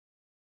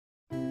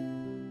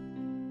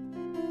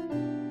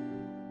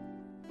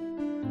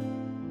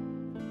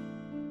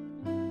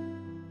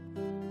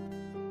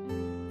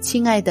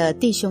亲爱的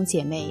弟兄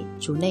姐妹，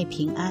主内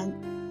平安。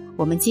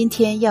我们今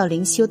天要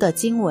灵修的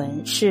经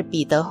文是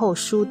彼得后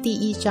书第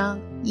1章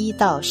1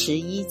到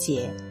11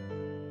节。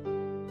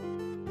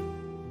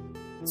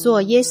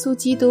做耶稣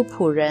基督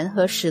仆人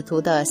和使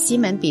徒的西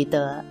门彼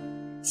得，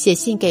写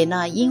信给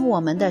那因我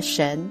们的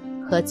神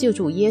和救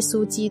主耶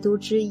稣基督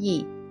之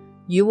义，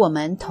与我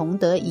们同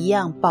得一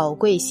样宝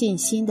贵信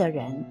心的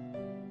人，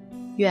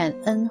愿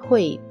恩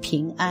惠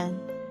平安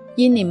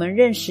因你们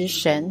认识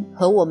神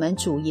和我们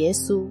主耶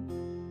稣，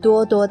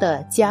多多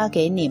的加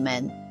给你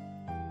们。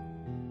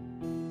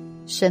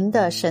神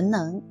的神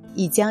能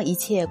已将一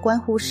切关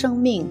乎生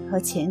命和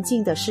前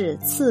进的事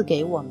赐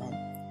给我们，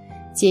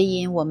皆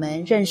因我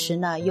们认识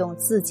那用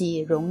自己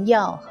荣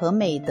耀和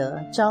美德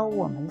召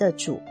我们的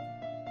主。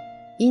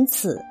因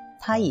此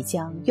他已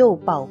将又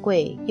宝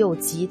贵又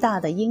极大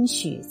的应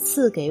许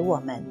赐给我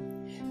们，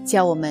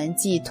叫我们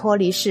既脱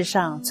离世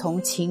上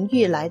从情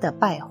欲来的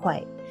败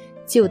坏，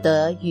就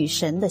得与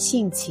神的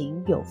性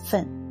情有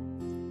份。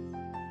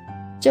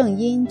正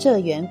因这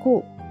缘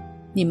故，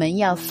你们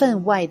要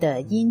分外的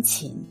殷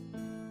勤，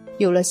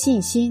有了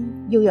信心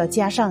又要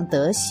加上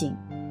德行，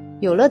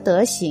有了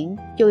德行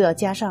又要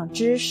加上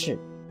知识，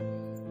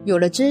有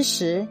了知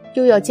识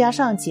又要加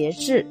上节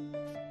制，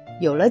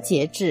有了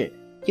节制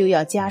又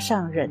要加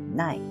上忍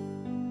耐，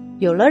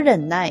有了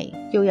忍耐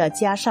又要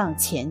加上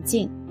前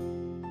进，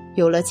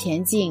有了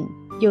前进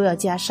又要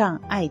加上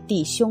爱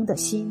弟兄的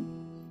心，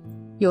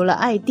有了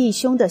爱弟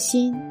兄的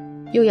心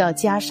又要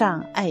加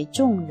上爱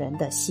众人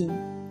的心。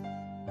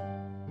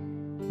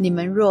你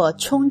们若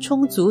充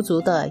充足足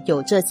的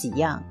有这几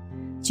样，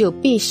就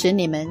必使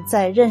你们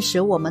在认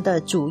识我们的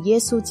主耶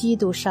稣基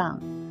督上，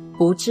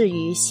不至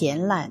于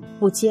闲懒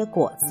不结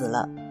果子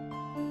了。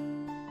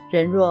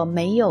人若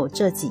没有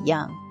这几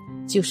样，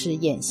就是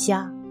眼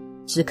瞎，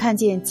只看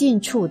见近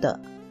处的，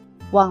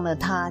忘了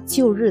他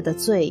旧日的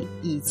罪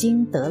已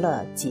经得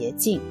了洁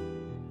净。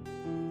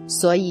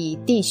所以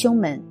弟兄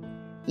们，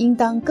应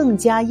当更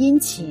加殷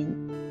勤，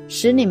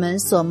使你们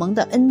所蒙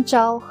的恩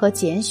召和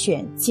拣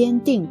选坚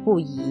定不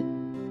移。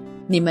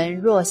你们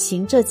若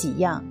行这几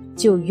样，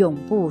就永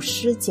不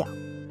失脚。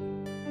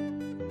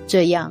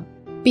这样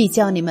必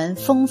叫你们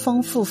丰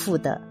丰富富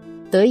的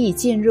得以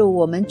进入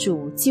我们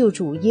主救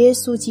主耶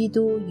稣基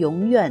督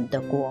永远的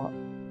国。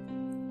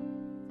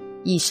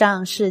以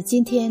上是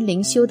今天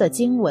灵修的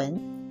经文，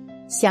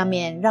下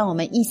面让我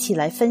们一起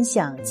来分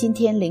享今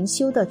天灵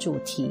修的主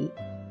题：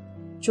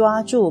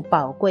抓住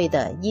宝贵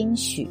的应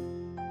许。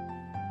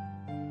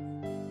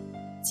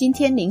今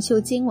天灵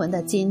修经文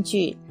的金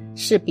句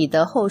是彼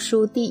得后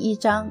书第1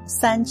章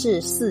3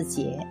至4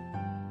节。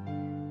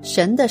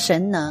神的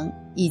神能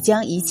已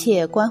将一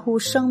切关乎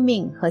生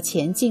命和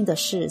前进的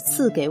事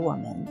赐给我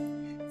们，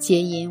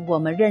皆因我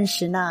们认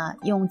识那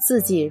用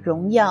自己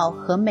荣耀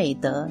和美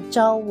德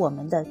召我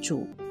们的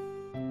主。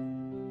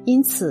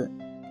因此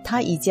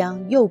他已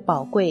将又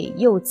宝贵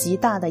又极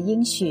大的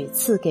应许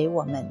赐给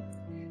我们，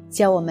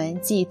叫我们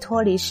既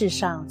脱离世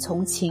上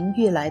从情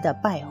欲来的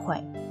败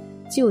坏，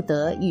就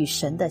得与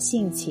神的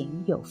性情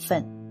有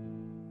份。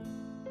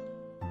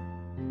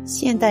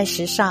现代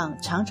时尚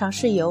常常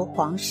是由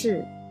皇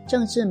室、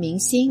政治明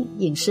星、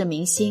影视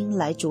明星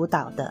来主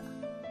导的，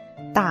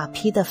大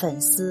批的粉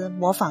丝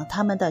模仿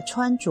他们的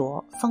穿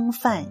着、风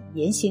范、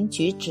言行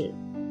举止。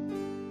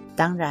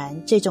当然，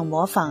这种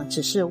模仿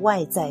只是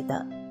外在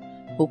的，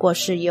不过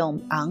是用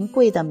昂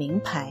贵的名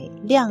牌、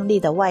亮丽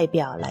的外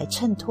表来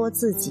衬托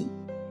自己，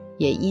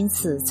也因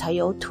此才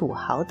有土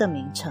豪的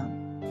名称。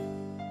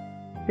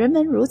人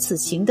们如此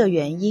行的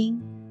原因，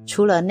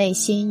除了内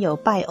心有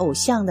拜偶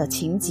像的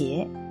情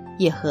节，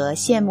也和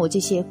羡慕这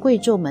些贵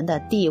胄们的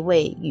地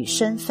位与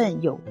身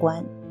份有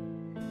关。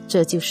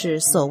这就是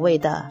所谓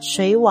的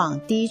水往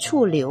低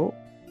处流，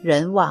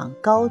人往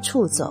高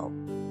处走。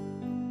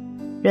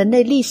人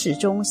类历史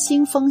中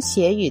腥风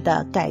血雨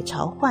的改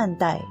朝换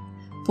代，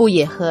不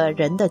也和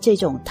人的这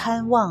种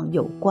贪妄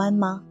有关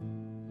吗？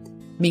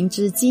明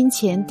知金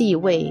钱地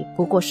位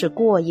不过是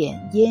过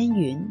眼烟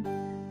云，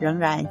仍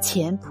然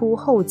前仆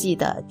后继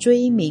地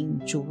追名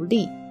逐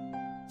利，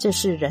这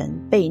是人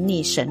背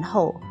逆神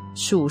后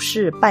属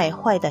世败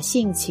坏的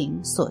性情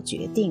所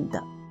决定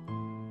的。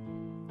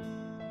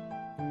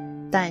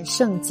但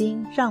圣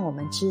经让我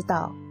们知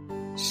道，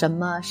什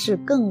么是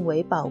更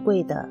为宝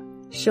贵的，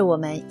是我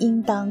们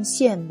应当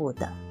羡慕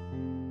的。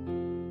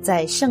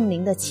在圣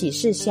灵的启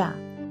示下，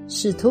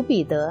使徒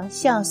彼得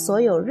向所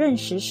有认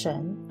识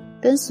神、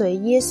跟随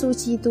耶稣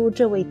基督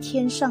这位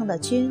天上的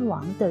君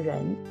王的人，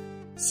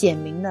显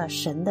明了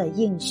神的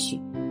应许。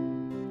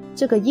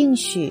这个应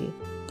许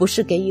不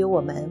是给予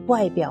我们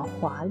外表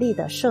华丽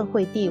的社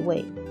会地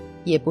位，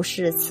也不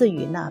是赐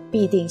予那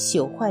必定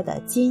朽坏的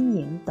金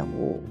银等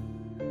物，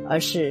而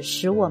是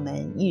使我们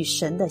与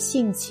神的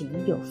性情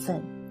有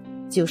份，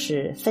就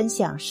是分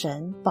享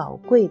神宝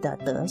贵的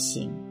德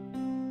行。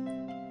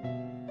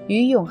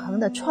与永恒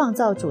的创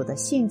造主的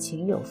性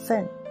情有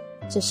份，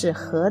这是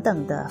何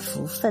等的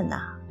福分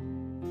啊！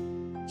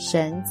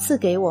神赐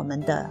给我们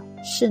的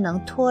是能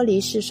脱离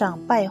世上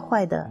败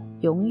坏的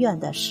永远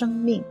的生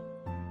命，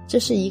这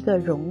是一个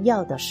荣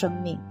耀的生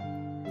命，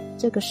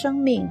这个生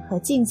命和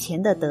敬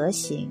虔的德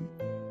行，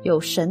有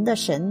神的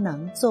神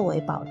能作为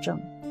保证，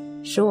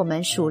使我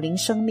们属灵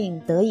生命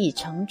得以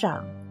成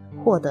长，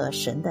获得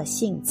神的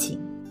性情，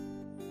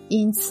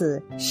因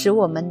此使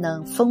我们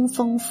能丰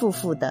丰富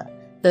富的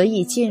得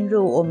以进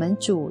入我们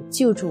主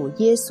救主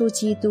耶稣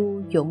基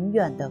督永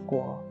远的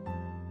国。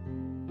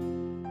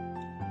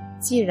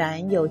既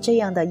然有这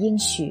样的应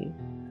许，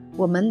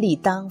我们理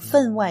当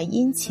分外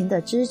殷勤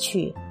地支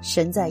取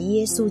神在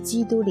耶稣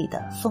基督里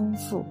的丰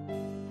富。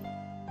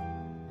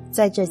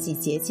在这几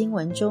节经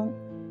文中，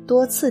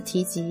多次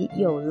提及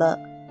有了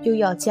又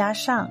要加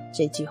上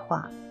这句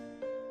话，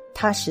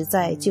它实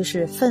在就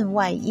是分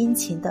外殷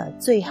勤的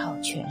最好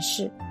诠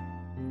释。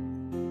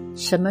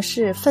什么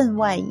是分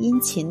外殷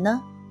勤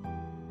呢？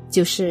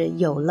就是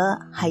有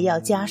了还要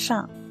加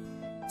上，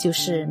就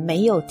是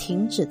没有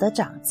停止的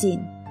长进，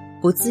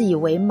不自以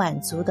为满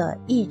足的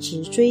一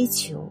直追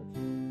求。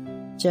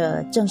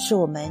这正是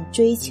我们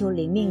追求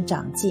灵命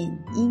长进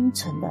应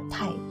存的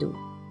态度。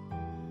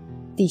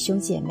弟兄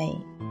姐妹，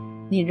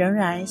你仍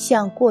然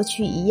像过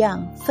去一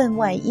样分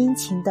外殷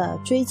勤地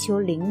追求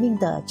灵命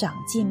的长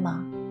进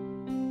吗？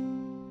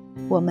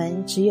我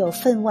们只有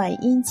分外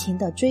殷勤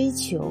的追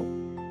求，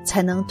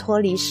才能脱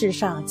离世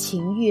上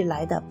情欲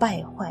来的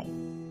败坏，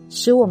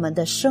使我们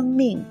的生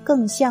命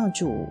更像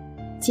主，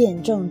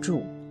见证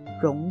主，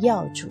荣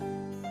耀主。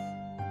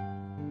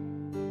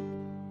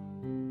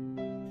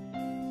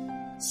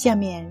下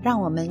面让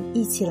我们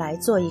一起来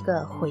做一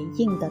个回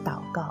应的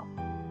祷告。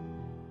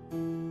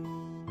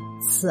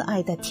慈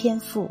爱的天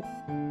父，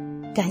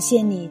感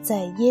谢你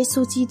在耶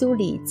稣基督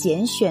里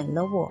拣选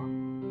了我，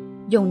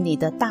用你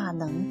的大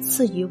能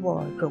赐予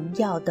我荣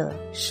耀的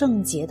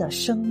圣洁的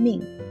生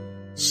命，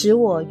使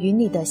我与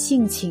你的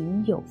性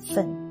情有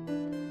份。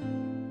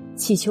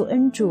祈求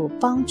恩主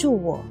帮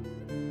助我，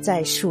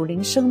在属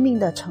灵生命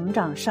的成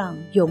长上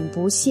永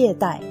不懈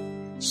怠，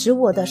使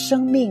我的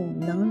生命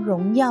能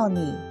荣耀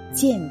你，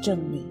见证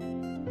你。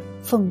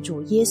奉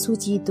主耶稣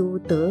基督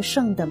得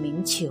胜的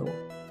名求，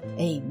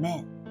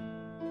 Amen。